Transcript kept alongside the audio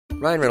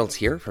Ryan Reynolds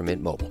here from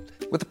Mint Mobile.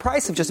 With the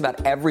price of just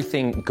about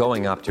everything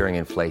going up during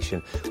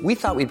inflation, we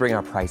thought we'd bring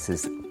our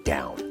prices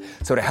down.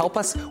 So to help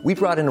us, we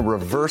brought in a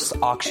reverse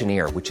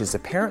auctioneer, which is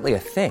apparently a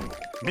thing.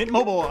 Mint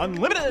Mobile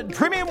Unlimited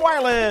Premium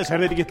Wireless. How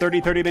to get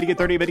 30, 30, bit to get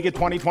 30, bit to get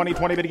 20, 20,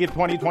 20, bit to get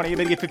 20, 20,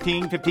 bit to get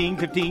 15, 15,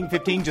 15,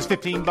 15, just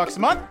 $15 a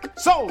month?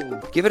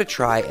 Sold! Give it a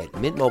try at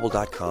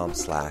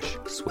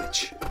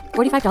mintmobile.com/switch.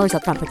 $45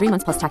 up front for 3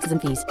 months plus taxes and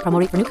fees. Promo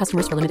rate for new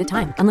customers for limited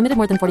time. Unlimited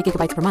more than 40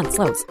 gigabytes per month.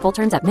 Slows full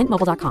terms at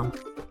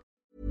mintmobile.com.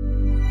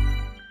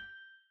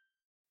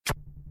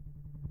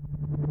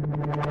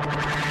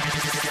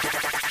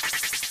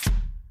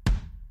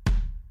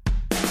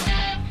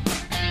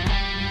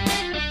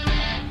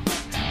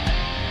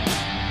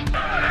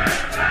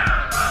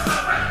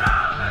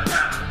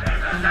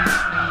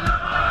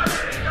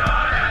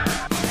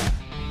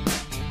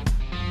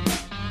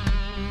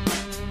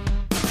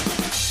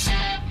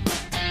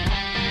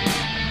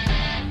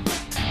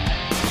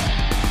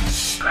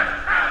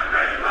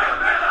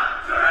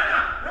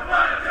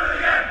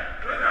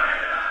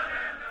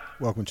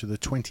 Welcome to the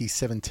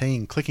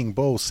 2017 Clicking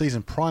Balls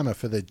season primer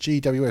for the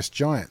GWS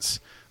Giants.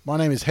 My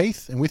name is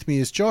Heath, and with me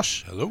is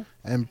Josh. Hello.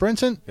 And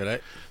Brenton.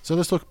 G'day. So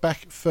let's look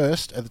back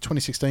first at the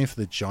 2016 for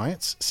the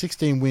Giants.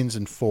 16 wins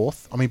and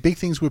fourth. I mean, big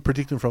things were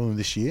predicted from them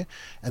this year,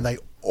 and they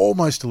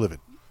almost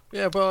delivered.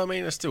 Yeah, well, I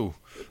mean, it's still...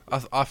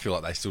 I feel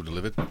like they still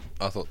delivered.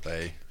 I thought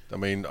they... I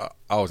mean,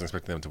 I wasn't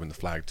expecting them to win the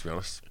flag, to be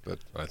honest, but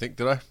I think,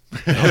 did I?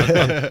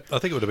 I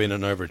think it would have been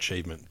an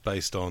overachievement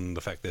based on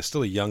the fact they're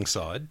still a young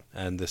side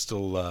and they're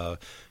still,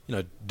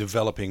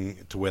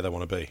 developing to where they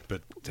want to be.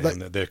 But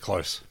they're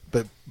close.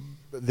 But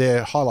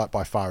their highlight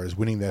by far is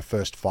winning their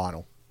first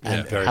final.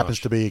 And it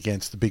happens to be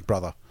against the big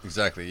brother.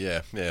 Exactly,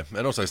 yeah.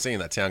 And also seeing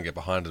that town get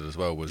behind it as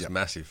well was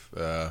massive.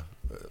 Well,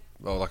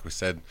 like we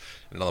said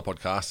in another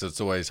podcast,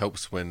 it always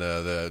helps when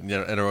the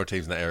NRL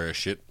teams in that area are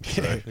shit.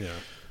 So. Yeah.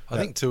 I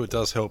think, too, it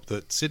does help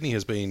that Sydney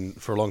has been,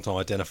 for a long time,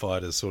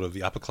 identified as sort of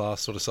the upper class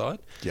sort of side.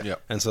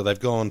 Yep. And so they've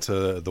gone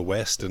to the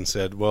West and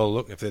said, well,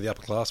 look, if they're the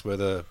upper class, we're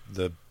the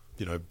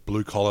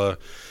blue-collar,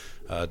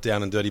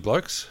 down and dirty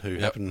blokes who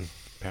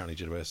apparently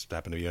GWS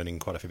happen to be earning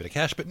quite a fair bit of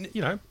cash. But,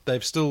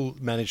 they've still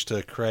managed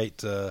to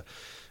create a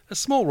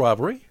small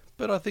rivalry,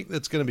 but I think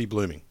that's going to be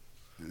blooming.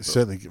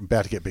 Certainly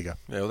about to get bigger.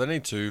 Yeah, well, they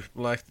need to.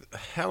 Like,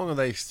 how long are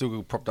they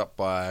still propped up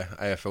by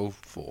AFL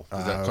for?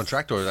 Is that a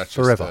contract or is that just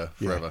forever?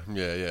 Forever.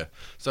 Yeah.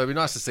 So it'd be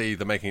nice to see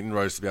them making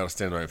inroads to be able to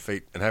stand on their own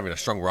feet, and having a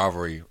strong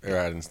rivalry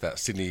around in that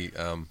Sydney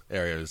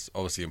area is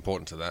obviously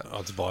important to that. Oh,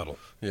 it's vital.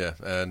 Yeah,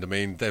 and I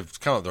mean, they've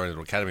come up with their own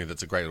little academy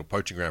that's a great little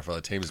poaching ground for other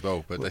teams as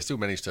well, but they still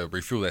manage to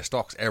refuel their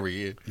stocks every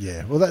year.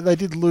 Yeah, well, they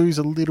did lose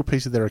a little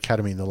piece of their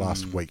academy in the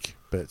last week,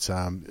 but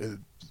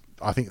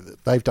I think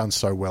they've done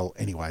so well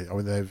anyway. I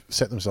mean, they've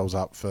set themselves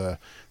up for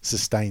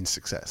sustained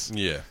success.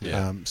 Yeah.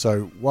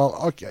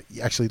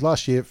 Actually,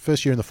 last year,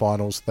 first year in the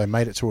finals, they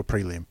made it to a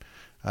prelim.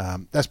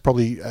 That's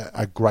probably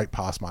a great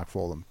pass mark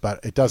for them,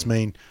 but it does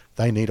mean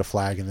they need a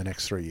flag in the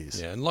next 3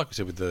 years. Yeah, and like we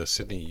said with the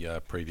Sydney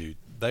preview,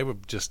 they were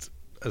just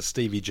a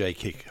Stevie J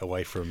kick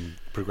away from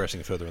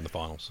progressing further in the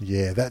finals.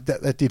 Yeah,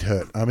 that did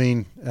hurt. I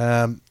mean,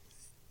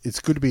 it's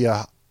good to be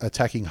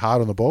attacking hard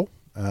on the ball,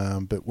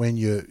 but when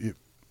you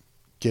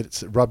get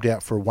it rubbed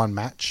out for one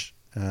match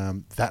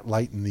that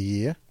late in the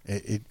year,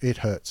 it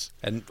hurts.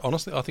 And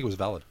honestly, I think it was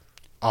valid.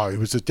 Oh, it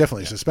was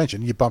definitely a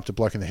suspension. You bumped a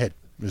bloke in the head.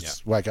 It's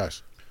the way it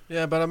goes.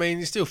 Yeah, but I mean,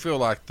 you still feel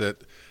like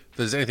that if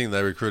there's anything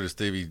they recruited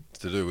Stevie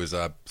to do is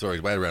wait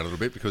around a little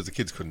bit because the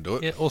kids couldn't do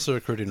it. Yeah, also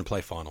recruited him to play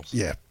finals.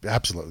 Yeah,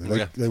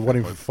 absolutely. They want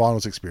him for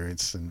finals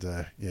experience, and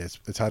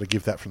it's hard to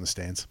give that from the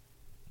stands.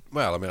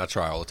 Well, I mean, I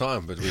try all the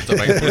time, but we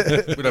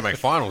don't make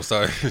finals,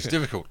 so it's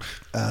difficult.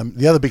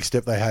 The other big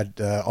step they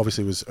had,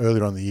 obviously, was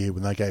earlier on in the year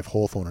when they gave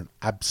Hawthorn an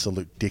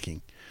absolute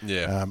dicking.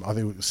 Yeah. I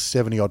think it was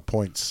 70-odd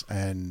points,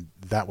 and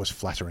that was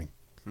flattering.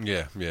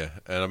 Yeah.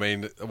 And I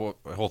mean,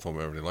 Hawthorn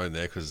were already alone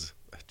there because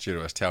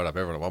GWS towered up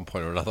everyone at one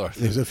point or another. I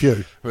think. There's a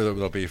few. Whether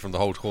it'll be from the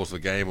whole course of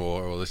the game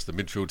or just the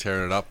midfield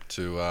tearing it up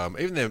to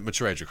even their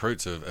mature age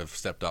recruits have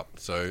stepped up.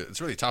 So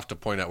it's really tough to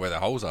point out where their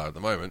holes are at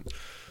the moment.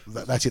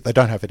 That's it. They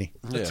don't have any.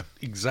 That's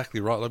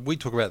exactly right. Like, we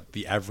talk about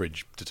the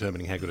average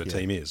determining how good a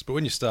team is, but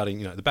when you're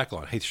starting, the back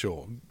line, Heath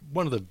Shaw,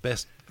 one of the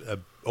best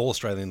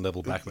All-Australian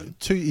level backmen.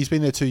 He's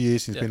been there 2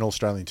 years. He's been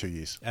All-Australian 2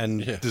 years.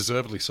 And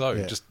deservedly so.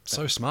 Yeah. Just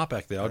so smart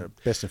back there.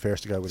 Best and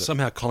fairest to go with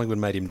somehow Collingwood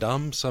made him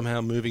dumb.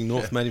 Somehow moving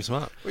north made him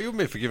smart. Well, you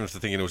wouldn't be forgiven for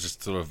thinking it was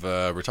just sort of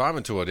a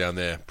retirement tour down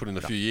there, put in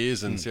a few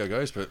years and see how it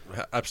goes, but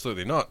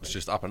absolutely not. It's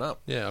just up and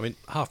up. Yeah, I mean,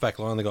 half-back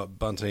line, they got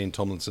Bunteen,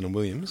 Tomlinson and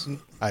Williams. And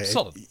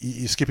solid.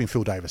 You're skipping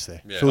Phil Davis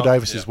there. Yeah. Phil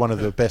Davis is one of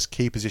the best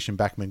key position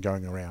backmen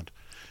going around.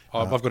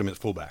 I've got him at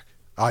fullback.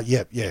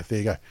 There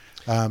you go.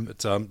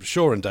 But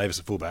Shaw and Davis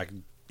at fullback,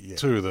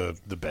 two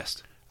of the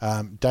best.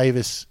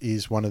 Davis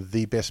is one of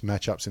the best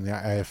matchups in the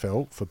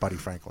AFL for Buddy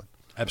Franklin.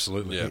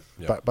 Absolutely.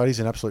 Yeah. But Buddy's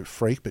an absolute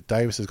freak, but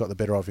Davis has got the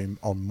better of him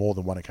on more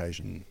than one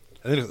occasion.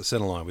 And then at the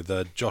centre line with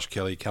Josh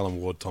Kelly,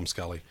 Callum Ward, Tom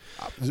Scully.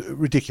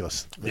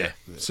 Ridiculous. Yeah,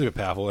 super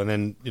powerful. And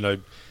then,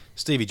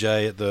 Stevie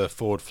J at the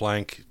forward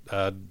flank,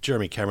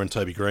 Jeremy Cameron,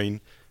 Toby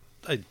Green.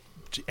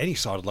 any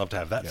side would love to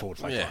have that forward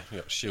flank Yeah, line. you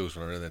got Shields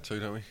running around there too,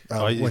 don't we? In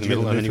once the you get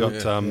middle, and then you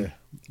midfield, got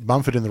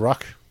Mumford in the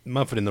ruck.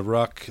 Mumford in the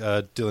ruck,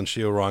 Dylan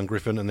Shield, Ryan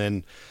Griffin, and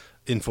then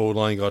in forward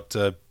line you got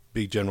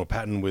big General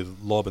Patton with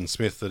Lobb and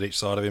Smith at each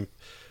side of him.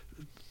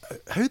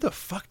 Who the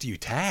fuck do you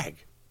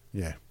tag?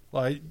 Yeah.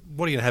 Like,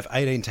 what are you going to have,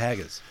 18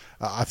 taggers?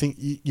 I think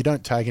you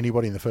don't tag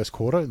anybody in the first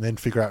quarter and then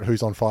figure out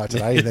who's on fire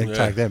today and then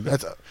tag them.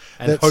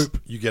 And hope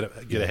you get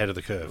ahead of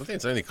the I curve. think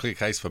it's only a clear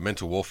case for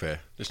mental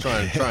warfare. Just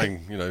try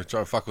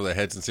and fuck with their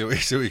heads and see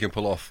what you can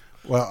pull off.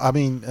 Well, I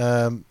mean,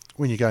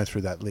 when you're going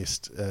through that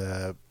list,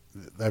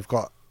 they've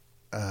got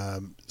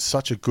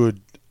such a good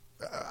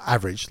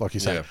average, like you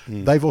say.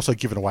 Yeah. They've also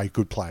given away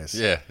good players.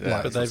 Yeah,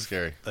 But that's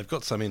scary. they've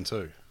got some in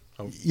too.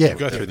 Yeah, We'll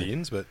go through definitely. the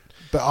ins, but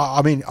But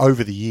I mean,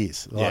 over the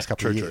years, the Yeah, last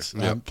couple of true, years,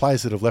 true. Yep.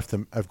 players that have left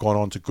them have gone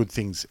on to good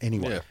things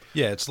anyway. Yeah.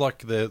 yeah, it's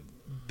like they're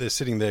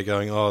sitting there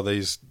going, "Oh,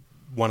 these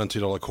 $1 and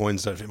 $2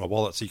 coins don't fit my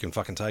wallet, so you can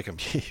fucking take them."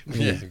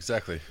 Yeah,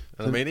 exactly.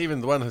 And I mean, even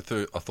the one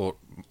who I thought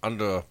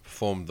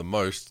underperformed the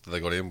most that they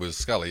got in was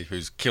Scully,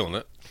 who's killing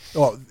it.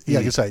 Well, yeah,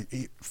 I can say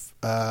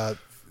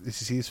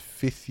this is his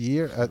 5th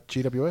year at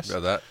GWS.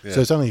 About that, yeah.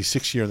 So it's only his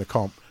 6th year in the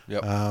comp.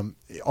 Yep.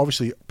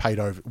 Obviously paid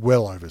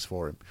overs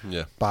for him.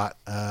 Yeah. But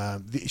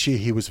this year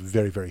he was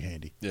very, very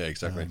handy. Yeah,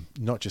 exactly.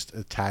 Not just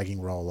a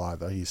tagging role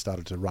either. He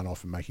started to run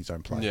off and make his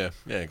own play.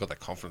 Yeah, got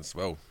that confidence as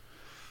well.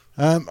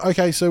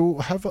 Okay, so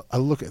we'll have a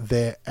look at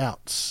their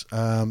outs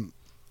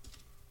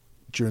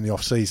during the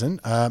off-season.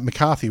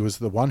 McCarthy was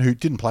the one who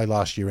didn't play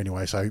last year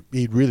anyway, so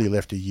he'd really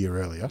left a year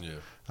earlier.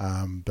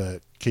 Yeah.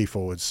 But key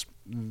forwards,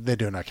 they're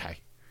doing okay.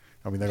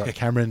 I mean, they've got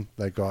Cameron,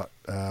 they've got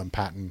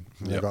Patton,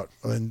 they've got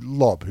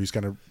Lobb, who's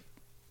going to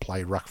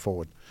play ruck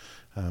forward,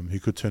 who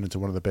could turn into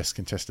one of the best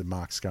contested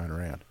marks going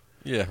around.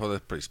 Yeah, well, they're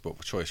pretty sport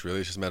for choice, really.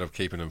 It's just a matter of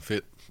keeping them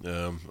fit.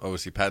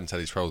 Obviously, Patton's had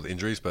his trouble with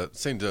injuries, but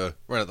seemed to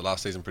run out the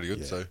last season pretty good.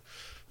 Yeah. So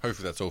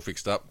hopefully that's all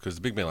fixed up, because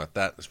the big man like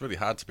that, it's really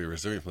hard to be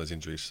resilient from those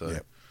injuries. So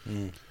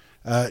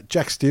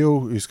Jack Steele,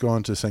 who's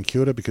gone to St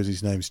Kilda because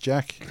his name's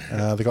Jack.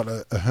 They've got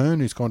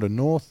Ahern, who's gone to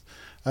North.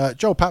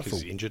 Joel Because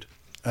Patfull. he's injured.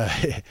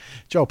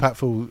 Joel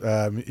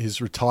Patfull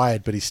is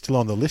retired, but he's still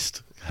on the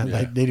list.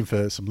 They need him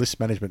for some list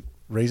management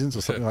reasons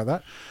or something like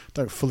that.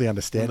 Don't fully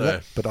understand No.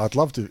 that, but I'd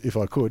love to if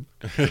I could.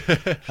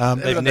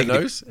 They've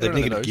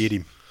Negative geared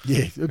him.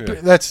 Yeah,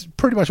 that's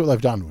pretty much what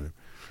they've done with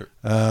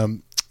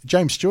him.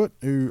 James Stewart,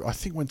 who I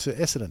think went to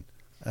Essendon,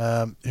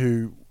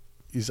 who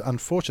is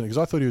unfortunate because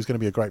I thought he was going to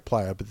be a great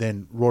player, but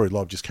then Rory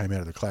Lobb just came out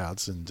of the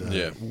clouds and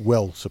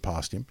well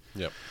surpassed him.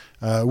 Yep.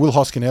 Will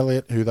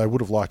Hoskin-Elliott, who they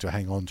would have liked to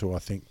hang on to, I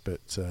think, but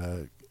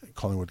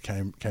Collingwood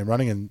came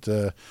running and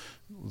they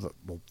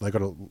got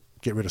to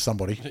get rid of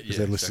somebody because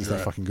their list is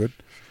that fucking good.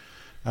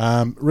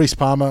 Reece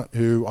Palmer,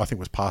 who I think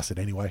was past it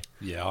anyway.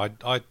 Yeah,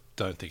 I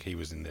don't think he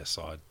was in their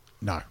side.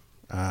 No.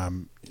 I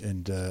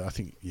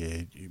think,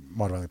 he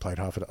might have only played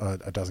half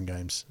a dozen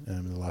games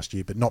in the last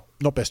year, but not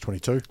best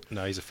 22.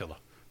 No, he's a filler.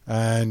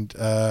 And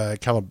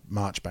Callum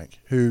Marchbank,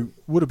 who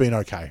would have been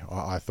okay,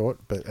 I thought,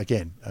 but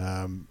again,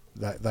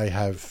 they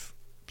have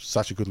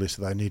such a good list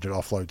that they need to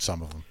offload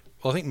some of them.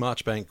 Well, I think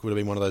Marchbank would have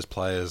been one of those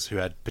players who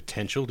had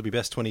potential to be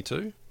best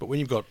 22, but when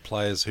you've got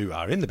players who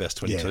are in the best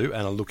 22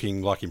 and are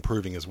looking like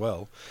improving as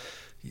well,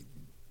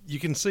 you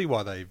can see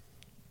why they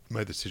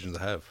made the decision they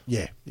have.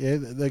 Yeah,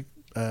 they're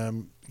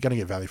going to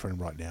get value for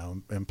him right now,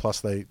 and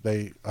plus they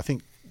I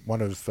think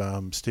one of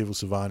Steve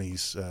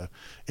Silvani's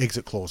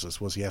exit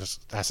clauses was he has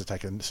to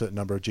take a certain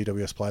number of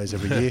GWS players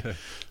every year.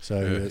 So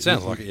it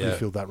sounds like it, yeah. He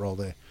filled that role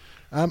there.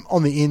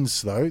 On the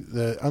ins, though,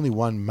 the only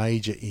one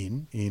major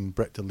in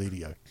Brett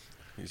Delidio.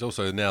 He's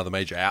also now the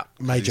major out.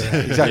 Major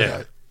out,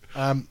 exactly.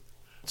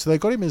 So they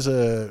got him as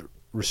a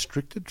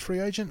restricted free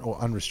agent or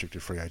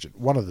unrestricted free agent,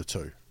 one of the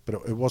two. But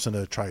it wasn't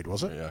a trade,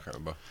 was it? Yeah, I can't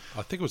remember.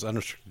 I think it was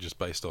unrestricted just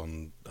based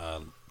on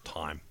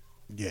time.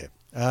 Yeah.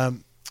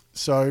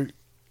 So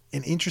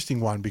an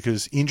interesting one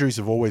because injuries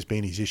have always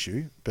been his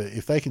issue, but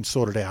if they can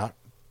sort it out,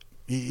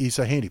 he's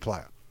a handy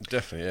player.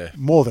 Definitely, yeah.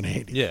 More than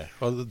handy. Yeah,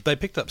 well, they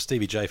picked up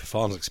Stevie J for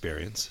finals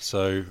experience,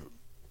 so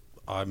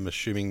I'm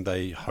assuming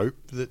they hope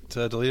that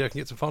Delidio can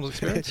get some finals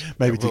experience.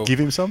 Maybe to give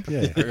him some?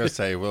 Yeah. I'm going to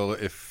say, well,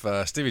 if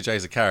Stevie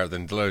J's a carrot,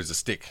 then Delilio's a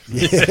stick.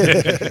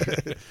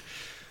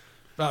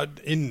 But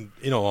in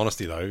all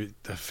honesty, though,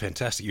 a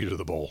fantastic user of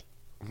the ball.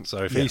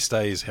 So if he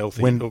stays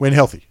healthy... When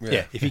healthy.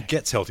 Yeah, if he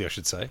gets healthy, I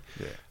should say,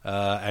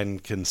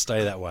 and can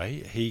stay that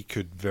way, he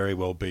could very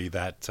well be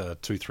that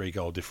 2-3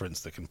 goal difference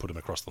that can put him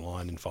across the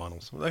line in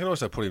finals. Well, they can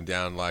also put him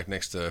down like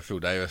next to Phil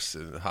Davis,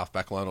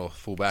 half-back line or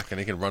full-back, and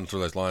he can run through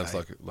those lines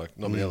like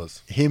not many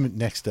others. Him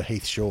next to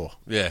Heath Shaw.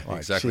 Yeah, Like,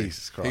 exactly.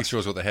 Jesus Christ. Heath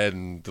Shaw's got the head,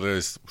 and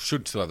Delirious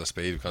should still have the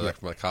speed because back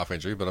from a calf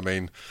injury. But I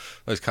mean,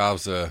 those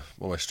calves are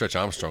almost Stretch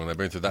Armstrong, and they've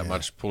been through that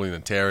much pulling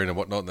and tearing and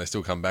whatnot, and they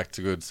still come back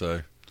to good.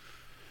 So,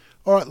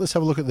 All right, let's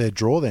have a look at their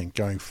draw then,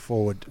 going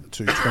forward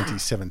to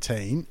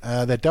 2017.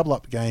 Their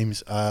double-up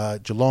games are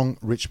Geelong,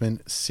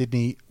 Richmond,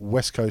 Sydney,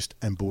 West Coast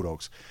and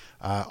Bulldogs.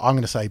 I'm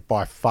going to say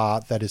by far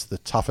that is the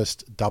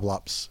toughest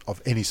double-ups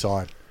of any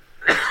side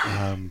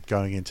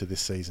going into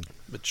this season.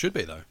 It should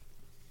be, though.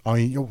 I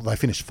mean, they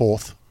finished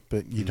fourth,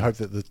 but you'd hope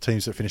that the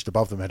teams that finished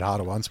above them had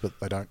harder ones, but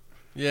they don't.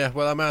 Yeah,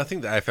 well, I mean, I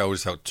think the AFL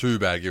just felt too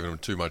bad giving them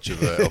too much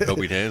of a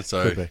helping hand,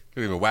 so Could be.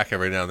 give them a whack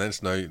every now and then,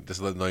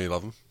 just let them know you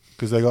love them.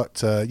 Because they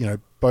got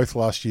both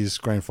last year's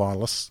grand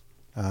finalists,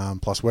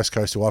 plus West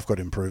Coast, who I've got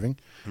improving,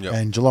 Yep.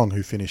 and Geelong,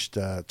 who finished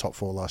top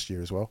 4 last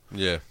year as well.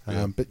 Yeah,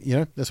 yeah. But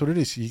that's what it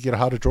is. You get a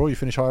harder draw, you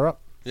finish higher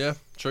up. Yeah,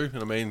 true.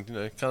 And I mean,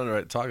 can't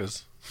underrate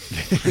Tigers.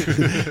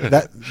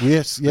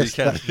 Yes, You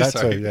can, that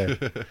sorry. too.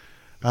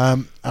 Yeah.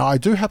 I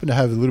do happen to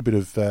have a little bit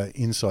of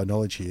inside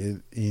knowledge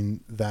here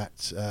in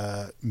that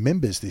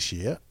members this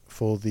year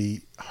for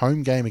the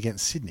home game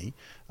against Sydney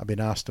have been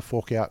asked to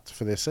fork out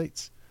for their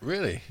seats.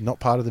 Really? Not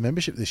part of the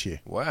membership this year.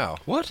 Wow.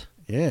 What?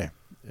 Yeah,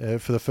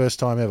 for the first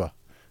time ever.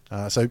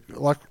 So,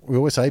 like we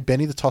always say,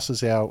 Benny the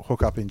Tosser's our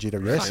hookup in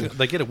GWS.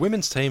 They get a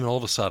women's team, and all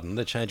of a sudden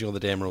they're changing all the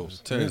damn rules.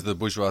 Turn into the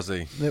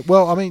bourgeoisie.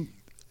 Well, I mean,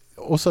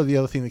 also the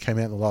other thing that came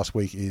out in the last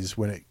week is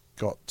when it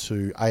got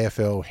to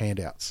AFL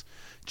handouts,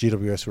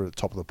 GWS were at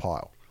the top of the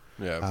pile.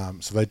 Yeah.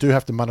 So they do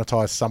have to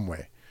monetize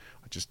somewhere.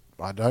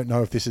 I don't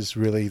know if this is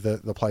really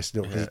the place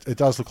to do it. It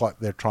does look like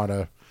they're trying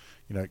to,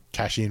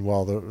 cash in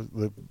while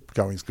the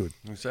going's good.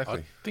 Exactly.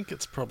 I think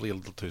it's probably a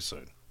little too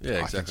soon. Yeah, I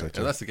think exactly. so too.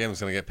 And that's the game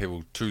that's going to get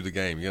people to the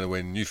game. You're going to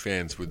win new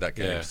fans with that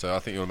game. Yeah. So I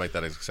think you want to make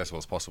that as accessible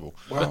as possible.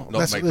 Well, Not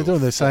that's make what they're people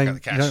doing. They're fork out saying, the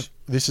cash.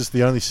 this is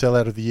the only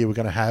sellout of the year we're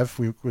going to have.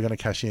 We're going to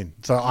cash in.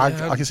 So I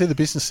can see the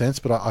business sense,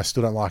 but I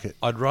still don't like it.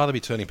 I'd rather be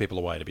turning people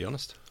away, to be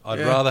honest. I'd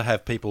Yeah. rather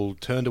have people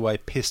turned away,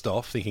 pissed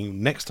off,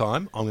 thinking next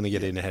time I'm going to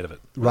get in ahead of it.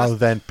 Rather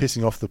than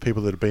pissing off the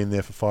people that have been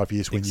there for 5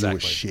 years when you were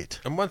Exactly. shit.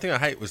 And one thing I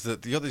hate was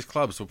that you got these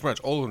clubs, well, pretty much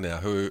all of them now,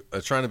 who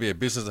are trying to be a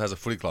business that has a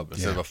footy club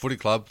instead of a footy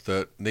club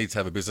that needs to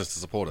have a business to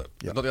support it.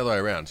 Yep. Not the other way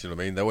around, you know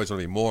what I mean? They always want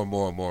to be more and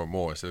more and more and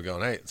more instead of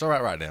going, hey, it's all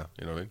right now,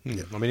 you know what I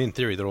mean? I mean, in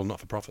theory, they're all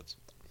not-for-profits.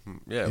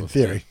 Yeah, In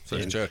theory. So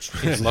it's church.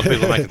 A lot of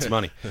people are making some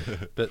money.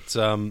 But,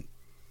 I mean,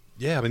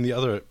 the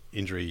other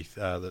injury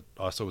that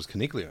I saw was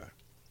Caniglio.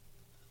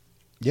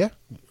 Yeah?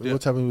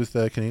 What's happening with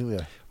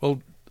Cornelio?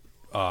 Well,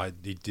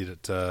 he did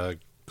it, got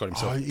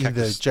himself In the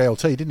cactus.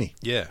 JLT, didn't he?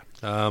 Yeah.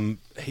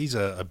 He's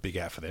a big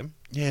out for them.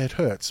 Yeah, it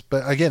hurts.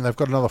 But again, they've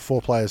got another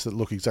 4 players that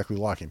look exactly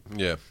like him.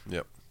 Yeah,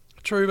 yeah.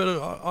 True,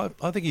 but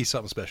I think he's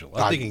something special.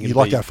 I think he can You'd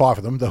like be- to have 5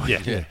 of them, though.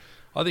 Yeah.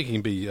 I think he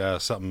can be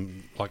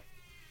something like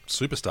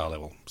superstar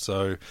level.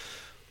 So,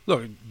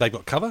 look, they've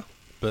got cover,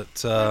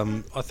 but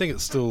I think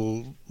it's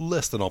still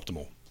less than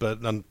optimal. But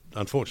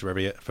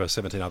unfortunately, for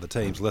 17 other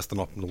teams, less than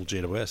optimal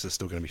GWS is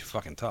still going to be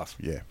fucking tough.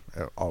 Yeah,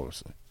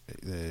 obviously.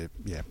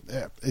 Yeah.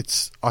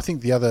 I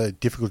think the other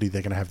difficulty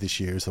they're going to have this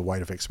year is the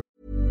weight of expectations.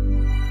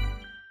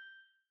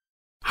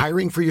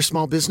 Hiring for your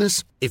small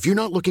business? If you're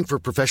not looking for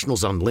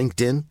professionals on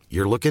LinkedIn,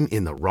 you're looking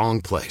in the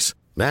wrong place.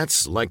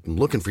 That's like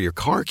looking for your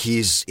car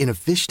keys in a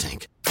fish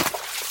tank.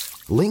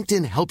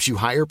 LinkedIn helps you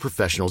hire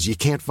professionals you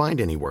can't find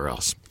anywhere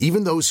else,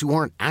 even those who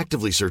aren't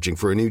actively searching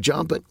for a new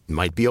job but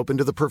might be open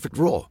to the perfect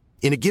role.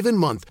 In a given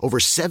month, over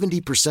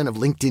 70% of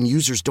LinkedIn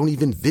users don't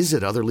even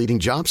visit other leading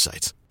job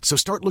sites. So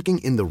start looking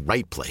in the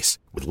right place.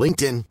 With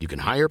LinkedIn, you can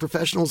hire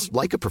professionals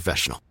like a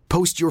professional.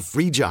 Post your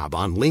free job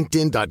on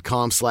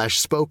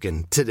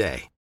linkedin.com/spoken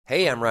today.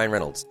 Hey, I'm Ryan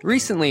Reynolds.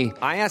 Recently,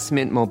 I asked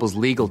Mint Mobile's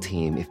legal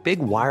team if big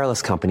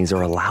wireless companies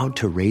are allowed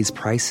to raise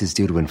prices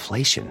due to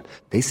inflation.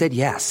 They said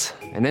yes.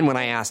 And then when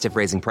I asked if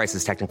raising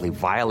prices technically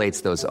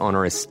violates those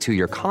onerous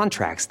 2-year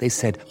contracts, they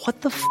said,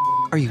 "What the f***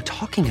 are you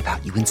talking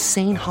about, you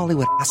insane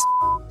Hollywood ass?"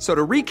 So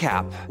to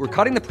recap, we're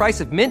cutting the price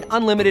of Mint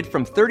Unlimited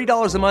from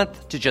 $30 a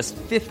month to just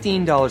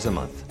 $15 a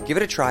month. Give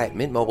it a try at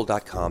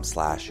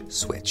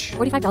mintmobile.com/switch.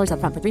 $45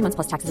 up front for 3 months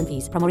plus taxes and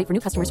fees. Promo rate for new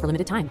customers for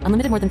limited time.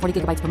 Unlimited more than 40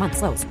 gigabytes per month.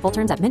 Slows full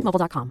terms at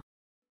mintmobile.com.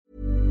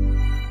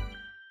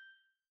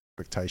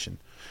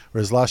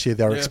 Whereas last year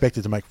they were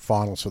expected to make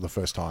finals for the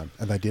first time,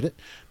 and they did it.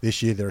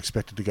 This year they're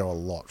expected to go a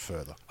lot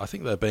further. I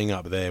think they're being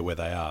up there where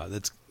they are.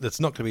 That's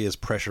not going to be as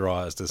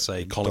pressurised as,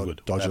 say,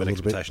 Collingwood. Dodge They have a an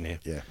little bit. expectation here.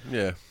 Yeah.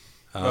 Yeah.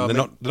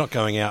 They're not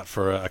going out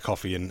for a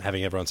coffee and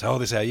having everyone say, "Oh,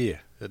 this is our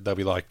year." They'll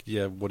be like,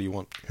 "Yeah, what do you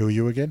want?" Who are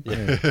you again?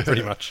 Yeah,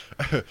 pretty much.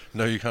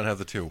 No, you can't have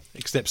the till.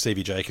 Except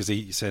Stevie J, because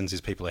he sends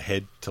his people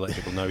ahead to let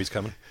people know he's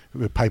coming.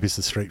 Papers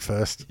the street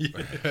first.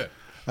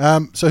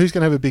 So who's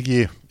going to have a big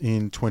year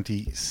in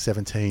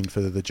 2017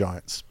 for the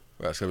Giants?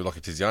 Well, it's going to be Lockie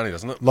Tiziani,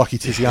 doesn't it? Lockie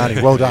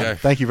Tiziani. Well done. Yeah.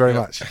 Thank you very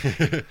much.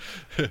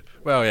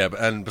 Well, yeah,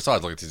 and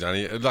besides Lockie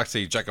Tiziani, I'd like to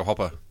see Jacob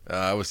Hopper.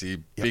 Obviously,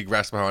 big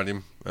raps behind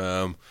him.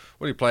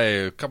 What did he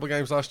play? A couple of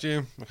games last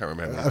year? I can't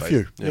remember. How many he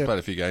A played. few, Yeah, yeah. played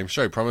a few games.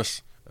 Showed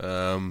promise.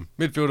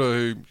 Midfielder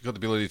who got the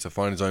ability to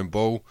find his own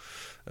ball.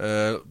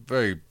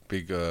 Very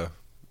big,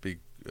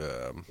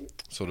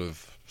 sort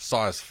of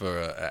size for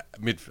a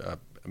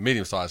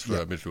medium size for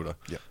a midfielder.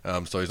 Yep.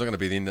 So he's not going to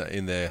be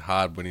in there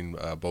hard winning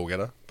ball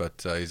getter, but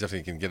he's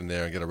definitely can get in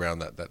there and get around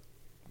that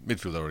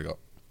midfield they already got.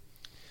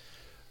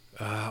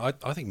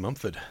 I think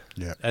Mumford.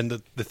 Yeah. And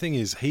the thing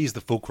is, he's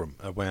the fulcrum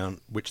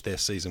around which their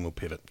season will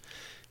pivot.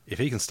 If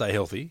he can stay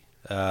healthy,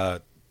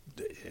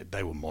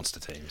 they were monster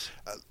teams.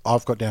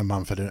 I've got down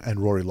Mumford and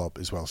Rory Lobb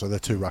as well, so they're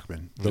two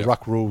ruckmen. The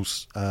ruck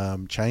rules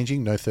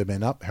changing, no third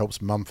man up,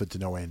 helps Mumford to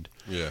no end.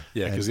 Yeah.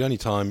 Yeah, because the only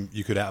time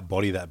you could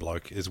outbody that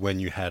bloke is when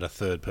you had a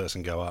third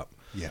person go up.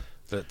 Yeah.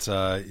 But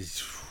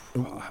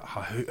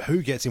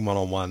who gets him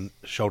one-on-one,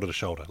 shoulder to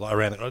shoulder? Like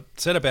around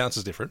set of bounce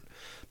is different,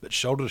 but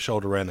shoulder to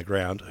shoulder around the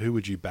ground, who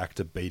would you back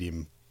to beat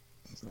him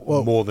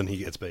more than he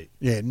gets beat?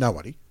 Yeah,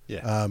 nobody.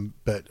 Yeah.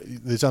 But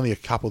there's only a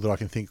couple that I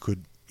can think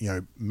could,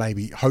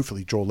 maybe,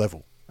 hopefully draw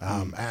level.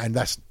 And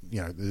that's,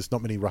 there's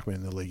not many ruckmen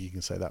in the league you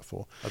can say that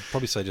for. I'd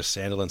probably say just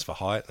Sandilands for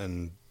height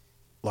and...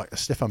 Like a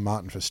Stefan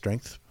Martin for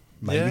strength,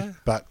 maybe. Yeah.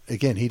 But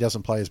again, he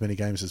doesn't play as many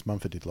games as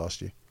Mumford did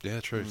last year. Yeah,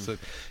 true. So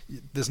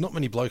there's not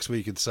many blokes where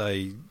you could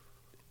say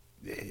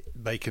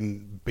they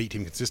can beat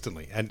him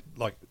consistently. And,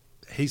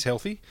 he's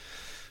healthy.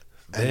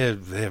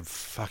 They're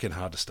fucking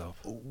hard to stop.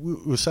 We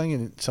were saying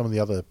in some of the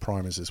other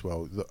primers as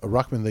well, a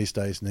ruckman these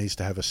days needs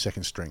to have a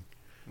second string.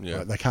 Yeah.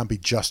 Right? They can't be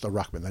just a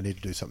ruckman. They need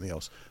to do something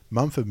else.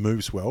 Mumford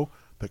moves well,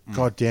 but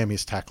goddamn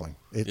his tackling.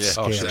 It's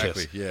scary.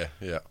 exactly.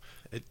 Yeah.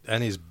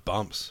 And his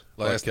bumps.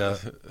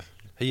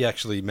 He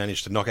actually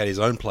managed to knock out his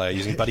own player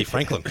using Buddy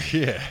Franklin.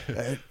 Yeah.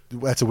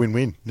 That's a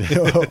win-win,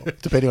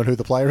 depending on who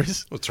the player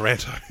is. Well,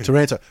 Taranto.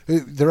 Taranto.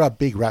 There are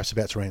big raps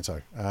about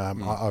Taranto.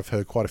 I've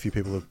heard quite a few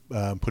people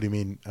have put him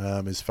in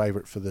as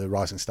favourite for the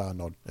Rising Star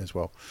nod as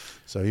well.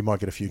 So he might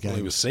get a few games. Well,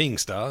 he was seeing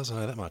stars,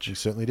 I know that much. He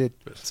certainly did.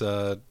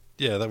 But,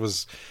 that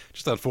was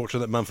just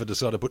unfortunate that Mumford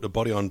decided to put the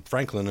body on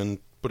Franklin and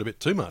put a bit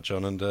too much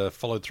on and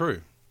followed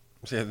through.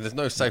 Yeah, there's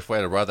no safe way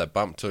to ride that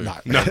bump too.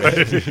 No.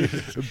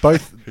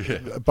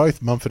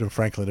 Both Mumford and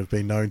Franklin have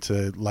been known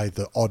to lay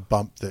the odd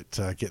bump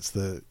that gets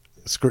the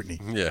scrutiny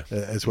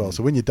as well.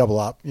 So when you double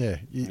up,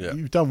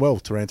 you've done well,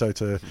 Taranto,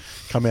 to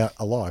come out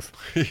alive.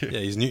 Yeah,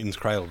 he's Newton's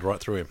cradled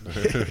right through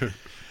him.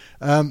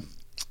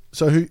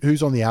 So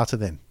who's on the outer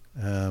then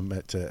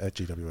at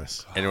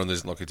GWS? Anyone that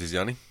isn't Lockie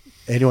Tiziani?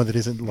 Anyone that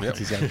isn't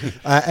Lockie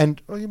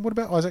and what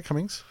about Isaac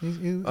Cummings?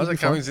 Isaac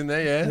Cummings in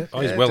there, yeah. Oh,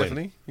 he's well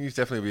definitely. He's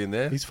definitely be in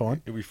there. He's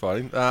fine. He'll be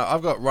fighting.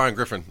 I've got Ryan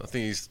Griffin. I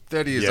think he's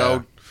 30 years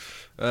old.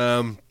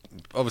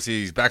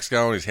 Obviously, his back's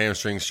going, his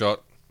hamstring's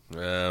shot.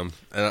 And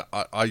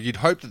you'd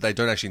hope that they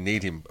don't actually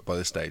need him by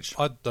this stage.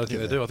 I don't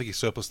think they do. I think he's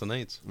surplus the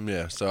needs.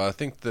 Yeah, so I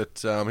think that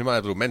he might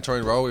have a little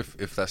mentoring role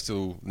if that's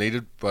still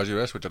needed by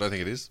GWS, which I don't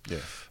think it is.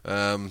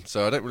 Yeah.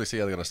 So I don't really see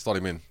how they're going to slot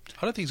him in.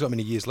 I don't think he's got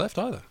many years left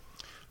either.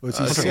 Well, it's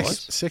his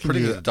second Pretty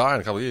year. good to die in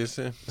a couple of years,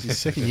 yeah. It's his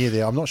second year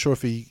there. I'm not sure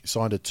if he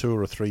signed a 2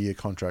 or a 3 year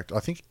contract. I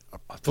think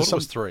I thought it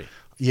was 3.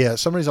 Yeah,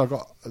 some reason I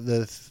got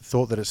the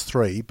thought that it's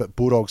 3, but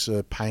Bulldogs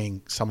are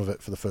paying some of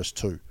it for the first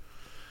 2.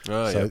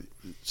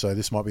 So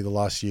this might be the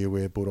last year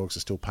where Bulldogs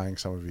are still paying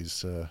some of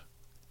his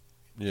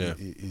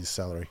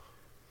salary.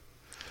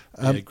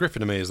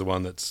 Griffin to me is the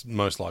one that's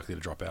most likely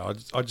to drop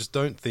out. I just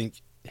don't think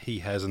he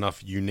has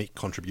enough unique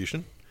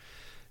contribution.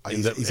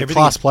 He's a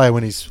class player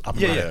when he's up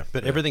and running.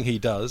 But everything he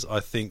does, I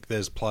think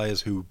there's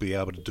players who will be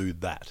able to do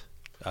that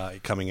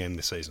coming in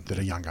this season. That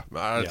are younger.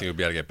 I don't think he'll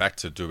be able to get back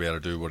to be able to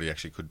do what he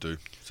actually could do.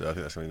 So I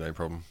think that's going to be no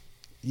problem.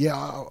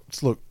 Yeah,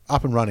 look,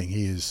 up and running,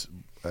 he is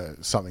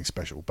something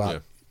special.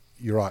 But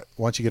you're right.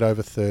 Once you get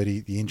over 30,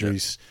 the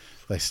injuries,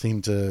 they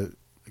seem to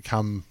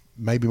come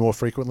maybe more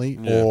frequently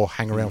or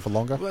hang around for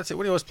longer. Well, that's it.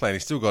 When he was playing, he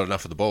still got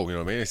enough of the ball, you know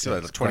what I mean? He still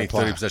had 20,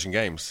 30 possession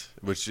games,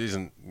 which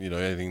isn't,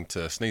 anything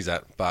to sneeze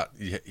at, but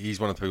he's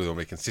one of the people that will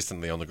be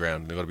consistently on the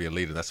ground. They've got to be a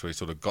leader. That's where he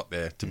sort of got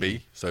there to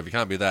be. So if he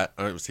can't be that,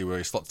 I don't see where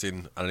he slots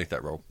in underneath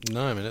that role.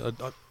 No, I mean,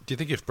 do you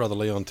think if Brother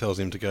Leon tells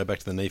him to go back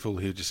to the NEFL,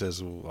 he just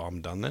says, well,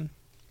 I'm done then?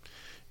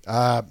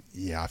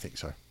 Yeah, I think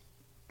so.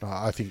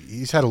 I think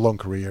he's had a long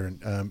career,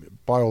 and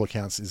by all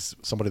accounts, is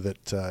somebody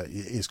that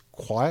is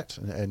quiet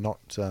and not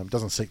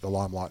doesn't seek the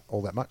limelight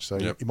all that much. So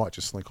he might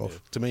just slink off. Yeah.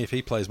 To me, if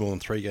he plays more than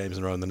 3 games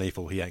in a row in the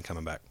NEFL, he ain't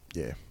coming back.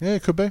 Yeah,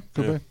 it could be.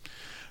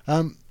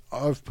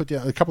 I've put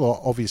down a couple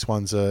of obvious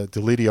ones: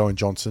 Delidio and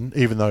Johnson.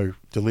 Even though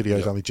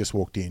Delidio's only just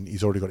walked in,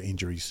 he's already got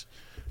injuries.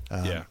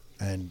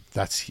 And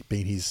that's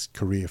been his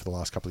career for the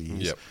last couple of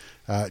years.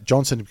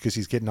 Johnson, because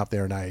he's getting up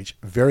there in age,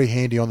 very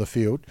handy on the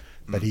field,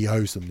 but he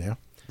owes them now.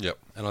 Yep.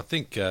 And I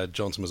think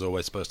Johnson was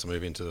always supposed to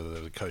move into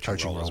the coaching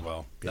role as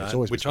well, Yeah,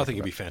 which I think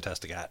he'd be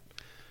fantastic at.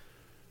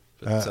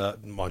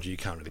 But mind you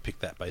can't really pick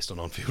that based on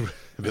on-field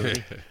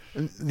ability.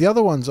 And the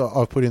other ones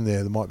I've put in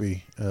there that might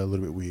be a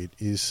little bit weird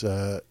is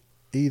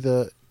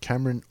either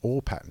Cameron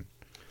or Patton.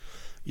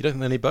 You don't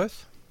think they need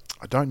both?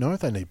 I don't know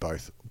if they need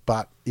both,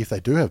 but if they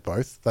do have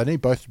both, they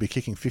need both to be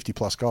kicking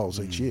 50-plus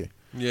goals each year.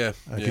 Yeah.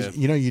 Because,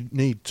 you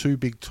need 2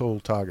 big, tall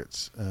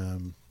targets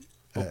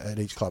at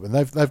each club, and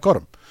they've got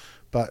them.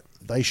 But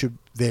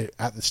they're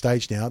at the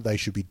stage now, they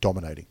should be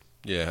dominating.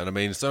 Yeah, and I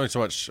mean, it's only so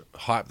much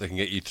hype that can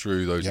get you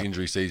through those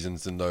injury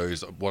seasons and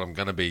those, what I'm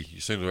going to be,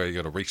 sooner or later you've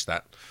got to reach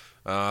that.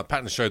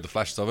 Patton showed the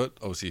flashes of it.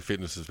 Obviously,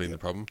 fitness has been the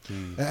problem.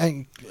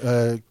 And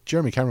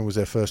Jeremy Cameron was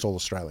their first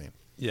All-Australian.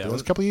 Yeah, it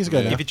was a couple of years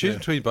ago now. If you choose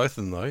between both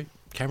of them, though,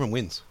 Cameron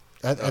wins.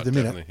 At the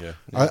minute.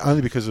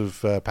 Only because of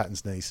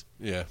Patton's knees.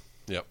 Yeah.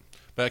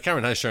 But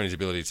Cameron has shown his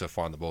ability to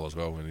find the ball as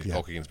well, and his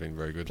goal kicking's been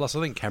very good. Plus,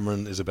 I think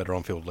Cameron is a better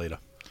on-field leader.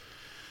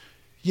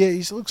 Yeah,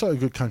 he looks like a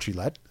good country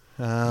lad.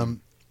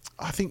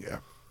 I think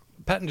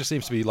Patton just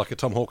seems to be like a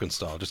Tom Hawkins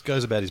style, just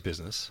goes about his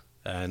business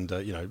and,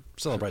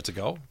 celebrates a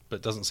goal,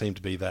 but doesn't seem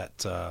to be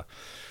that,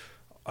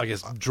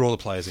 draw the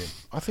players in.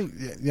 I think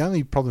the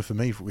only problem for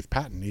me with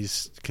Patton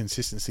is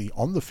consistency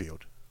on the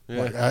field.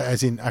 Yeah.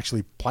 As in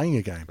actually playing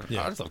a game.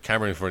 Yeah. I just thought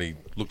Cameron for he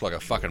looked like a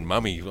fucking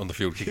mummy on the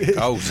field kicking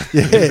goals.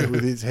 Yeah,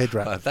 with his head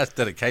wrapped. That's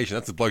dedication.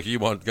 That's the bloke you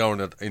want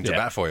going into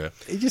bat for you.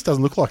 He just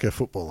doesn't look like a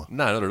footballer.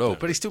 No, not at all.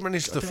 But he still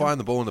manages to find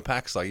the ball in the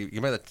packs. Like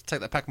you made take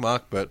that pack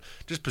mark, but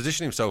just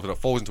position himself and it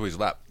falls into his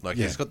lap. Like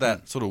he's got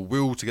that sort of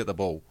will to get the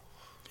ball.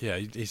 Yeah,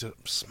 he's a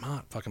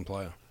smart fucking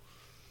player.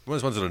 One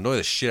of those ones that annoy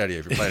the shit out of you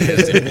if you're playing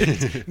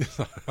against him.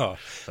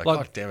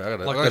 God damn it, I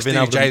got to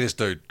Stevie J this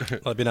dude.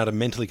 Like being able to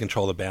mentally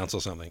control the bounce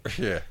or something.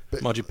 Yeah.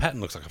 Mind you,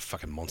 Patton looks like a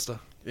fucking monster.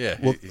 Yeah.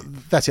 Well,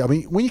 that's it. I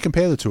mean, when you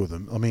compare the two of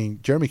them, I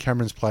mean, Jeremy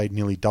Cameron's played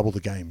nearly double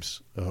the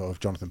games of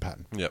Jonathan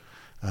Patton. Yep.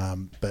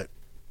 But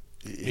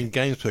in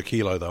games per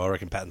kilo, though, I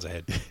reckon Patton's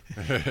ahead.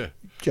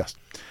 just.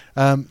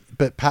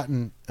 But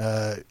Patton,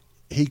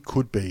 he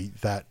could be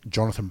that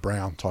Jonathan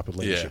Brown type of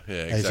leadership.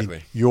 Yeah, exactly.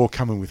 As in, you're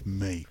coming with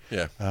me.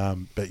 Yeah.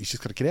 But he's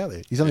just got to get out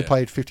there. He's only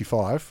played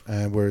 55,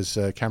 whereas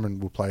Cameron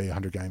will play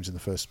 100 games in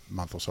the first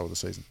month or so of the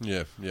season.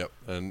 Yeah, yep.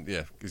 And he's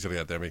got to get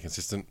out there and be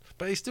consistent.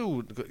 But he's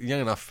still young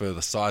enough for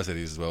the size that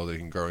he is as well that he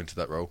can grow into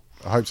that role.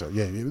 I hope so,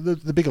 yeah.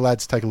 The bigger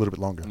lads take a little bit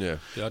longer. Yeah.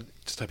 I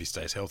just hope he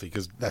stays healthy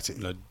because that's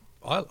it.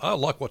 I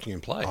like watching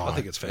him play. I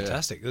think it's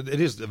fantastic. It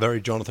is a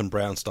very Jonathan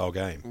Brown style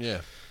game. Yeah.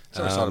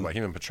 So excited about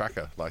him and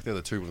Petraka. Like they're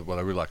the two what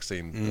I really like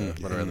seeing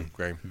run around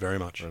the game. Very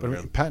much. But I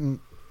mean,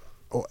 Patton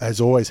has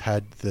always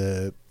had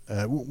the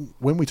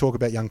when we talk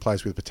about young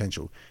players with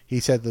potential,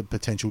 he's had the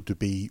potential to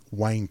be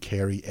Wayne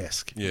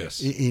Carey-esque.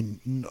 Yes.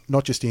 In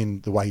not just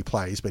in the way he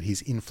plays, but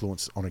his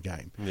influence on a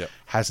game. Yep.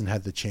 Hasn't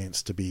had the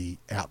chance to be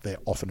out there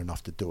often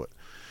enough to do it.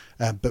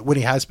 But when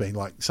he has been,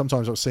 like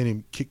sometimes I've seen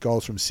him kick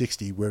goals from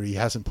 60 where he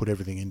hasn't put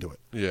everything into it.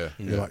 Yeah.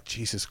 You're like,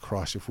 Jesus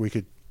Christ, if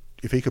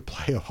he could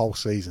play a whole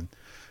season,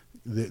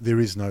 there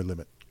is no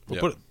limit.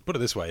 Well, put it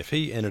this way: if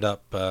he ended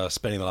up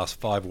spending the last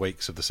 5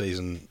 weeks of the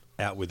season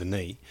out with a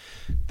knee,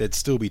 there'd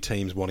still be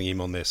teams wanting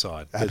him on their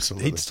side.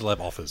 Absolutely, he'd still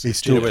have offers. He'd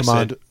still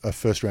command a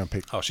first-round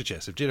pick. Oh shit,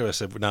 yes. If GWS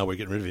said, "No, we're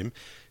getting rid of him,"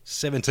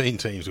 17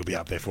 teams will be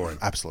up there for him.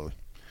 Absolutely.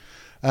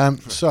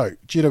 So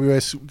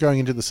GWS going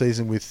into the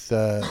season with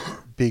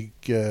big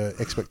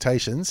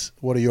expectations.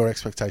 What are your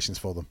expectations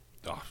for them?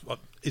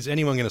 Is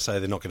anyone going to say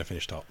they're not going to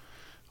finish top?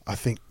 I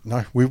think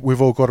no.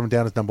 We've all got them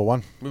down as number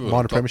one,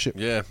 minor premiership.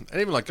 Yeah, and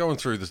even like going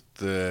through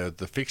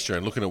the fixture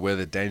and looking at where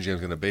the danger game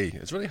is going to be,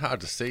 it's really hard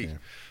to see.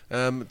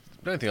 The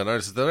only thing I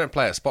noticed is they don't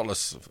play at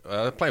Spotless.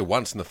 They play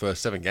once in the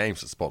first 7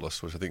 games at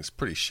Spotless, which I think is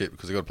pretty shit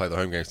because they've got to play the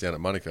home games down at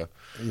Monica.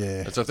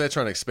 Yeah. And so if they're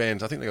trying to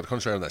expand, I think they've got to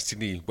concentrate on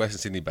that Western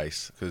Sydney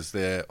base because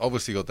they're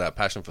obviously got that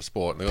passion for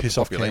sport and they've got Piss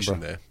the off population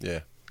Canberra. there. Yeah,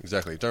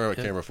 exactly. Don't worry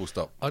about Canberra, full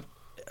stop.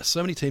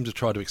 So many teams have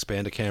tried to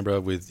expand to Canberra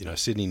with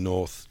Sydney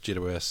North,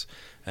 GWS,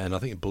 and I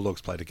think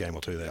Bulldogs played a game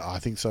or two there. I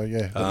think so.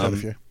 Yeah, they've done a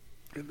few.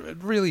 It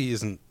really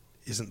isn't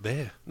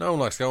there. No one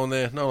likes going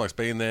there. No one likes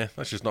being there.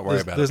 Let's just not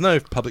worry about it. There's no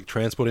public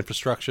transport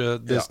infrastructure.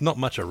 There's not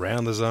much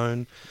around the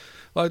zone.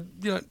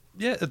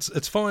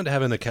 It's fine to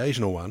have an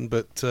occasional one,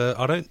 but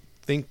I don't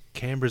think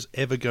Canberra's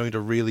ever going to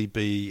really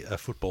be a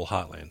football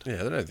heartland. Yeah,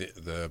 they don't have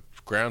the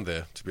ground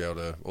there to be able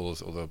to, all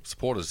the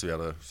supporters to be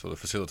able to sort of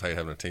facilitate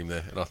having a team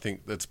there. And I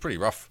think it's pretty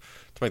rough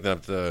to make them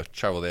have to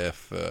travel there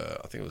for,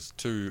 I think it was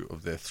 2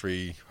 of their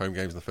 3 home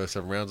games in the first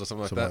 7 rounds or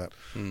something like that.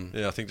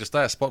 Yeah, I think just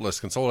stay at Spotless,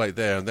 consolidate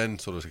there, and then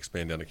sort of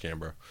expand down to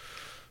Canberra.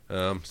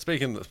 On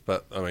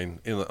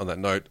that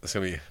note, it's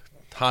going to be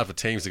hard for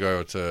teams to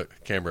go to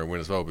Canberra and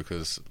win as well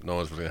because no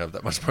one's really going to have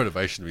that much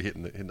motivation to be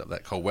hitting up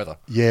that cold weather.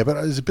 Yeah, but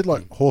it's a bit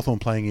like Hawthorn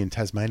playing in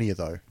Tasmania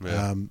though.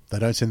 Yeah. They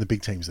don't send the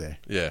big teams there.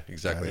 Yeah,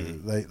 exactly.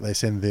 They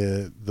send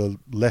the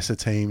lesser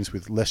teams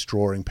with less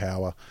drawing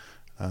power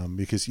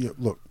because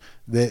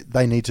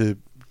they need to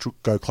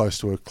go close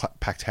to a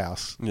packed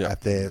house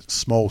at their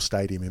small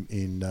stadium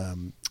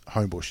in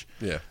Homebush.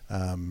 Yeah.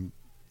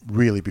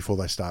 Really before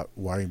they start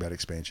worrying about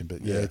expansion.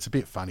 But it's a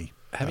bit funny.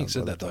 Having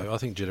said that, though, I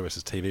think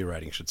GWS's TV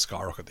rating should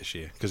skyrocket this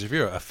year because if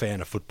you're a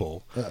fan of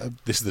football,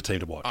 this is the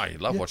team to watch. Oh, you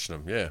love watching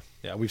them, yeah.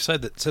 Yeah, we've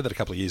said that a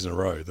couple of years in a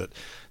row that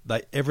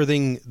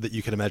everything that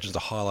you can imagine is a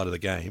highlight of the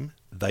game,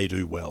 they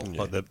do well.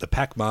 Yeah. Like the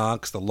pack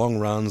marks, the long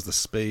runs, the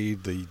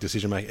speed, the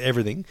decision making,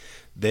 everything.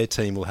 Their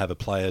team will have a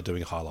player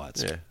doing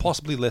highlights. Yeah.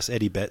 Possibly less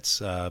Eddie Betts,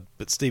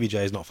 but Stevie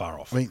J is not far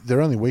off. I mean,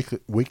 their only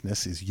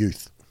weakness is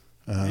youth.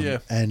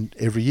 And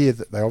every year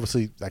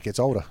that gets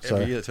older.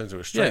 Every year it turns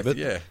into a strength.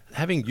 But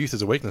having youth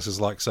as a weakness is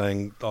like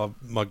saying, "Oh,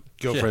 my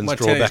girlfriend's my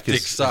drawback dick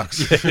is sucks."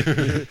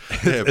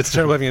 It's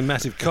terrible having a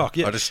massive cock.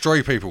 Yeah. I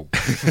destroy people.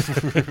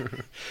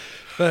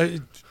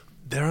 But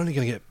they're only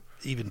going to get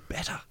even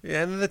better.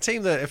 Yeah, and the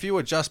team that if you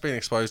were just being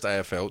exposed to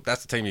AFL,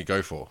 that's the team you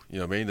go for. You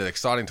know what I mean? They're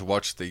exciting to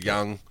watch. They're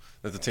young.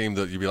 They're the team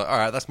that you'd be like, all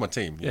right, that's my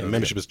team. Yeah,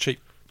 membership is cheap.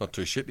 Not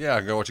too shit. Yeah, I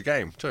can go watch a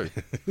game too.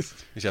 You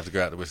just have to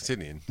go out to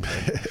Western Sydney.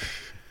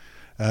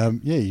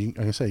 like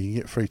I say, you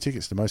can get free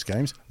tickets to most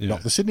games. Yeah.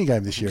 Not the Sydney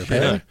game this year,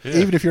 apparently. Yeah.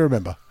 Even if you're a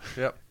member.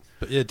 Yep.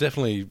 But yeah,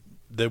 definitely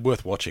they're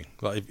worth watching.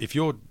 Like if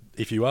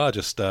you are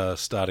just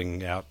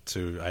starting out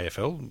to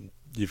AFL,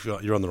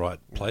 you're on the right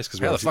place. Because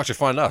How the fuck you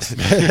find us?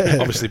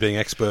 obviously being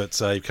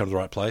experts, you've come to the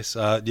right place.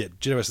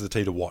 GWS is the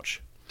team to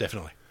watch,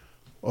 definitely.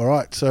 All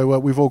right, so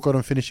we've all got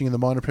them finishing in the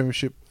minor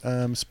premiership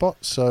spot.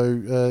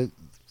 So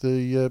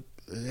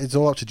it's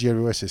all up to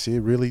GWS this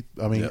year, really.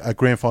 I mean, a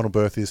grand final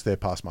berth is their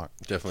pass mark.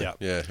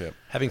 Definitely. Yeah.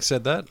 Having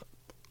said that,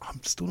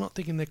 I'm still not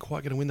thinking they're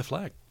quite going to win the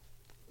flag.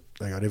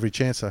 They got every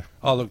chance, though.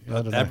 Oh, look,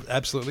 I don't know.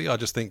 absolutely. I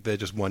just think they're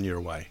just 1 year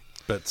away.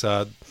 But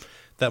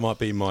that might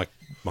be my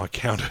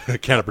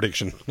counter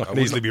prediction. I can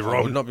easily be I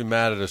wrong. would not be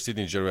mad at a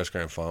Sydney GWS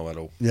grand final at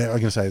all. Yeah, I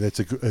can say that's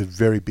a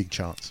very big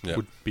chance. Yeah.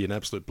 Would be an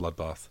absolute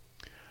bloodbath.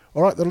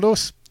 All right, that'll do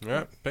us. All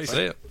right. Peace.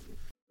 See ya.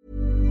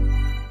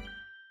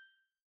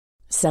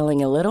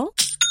 Selling a little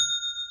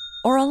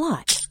or a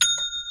lot?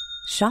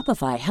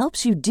 Shopify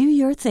helps you do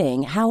your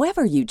thing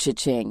however you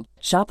cha-ching.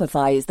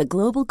 Shopify is the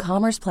global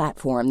commerce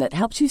platform that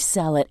helps you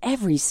sell at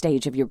every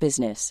stage of your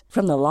business.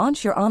 From the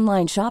launch your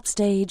online shop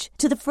stage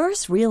to the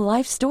first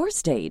real-life store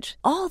stage,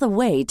 all the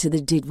way to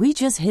the did we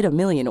just hit a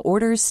million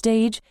orders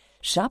stage.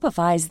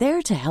 Shopify is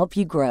there to help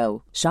you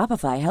grow.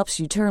 Shopify helps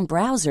you turn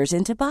browsers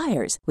into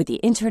buyers with the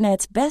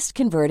internet's best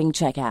converting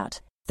checkout.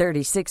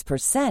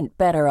 36%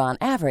 better on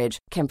average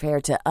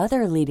compared to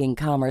other leading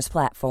commerce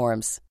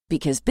platforms.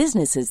 Because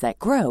businesses that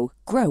grow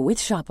with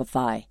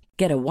Shopify.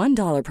 Get a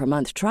 $1 per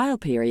month trial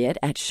period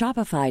at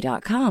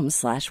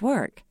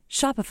shopify.com/work.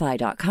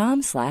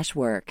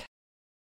 Shopify.com/work.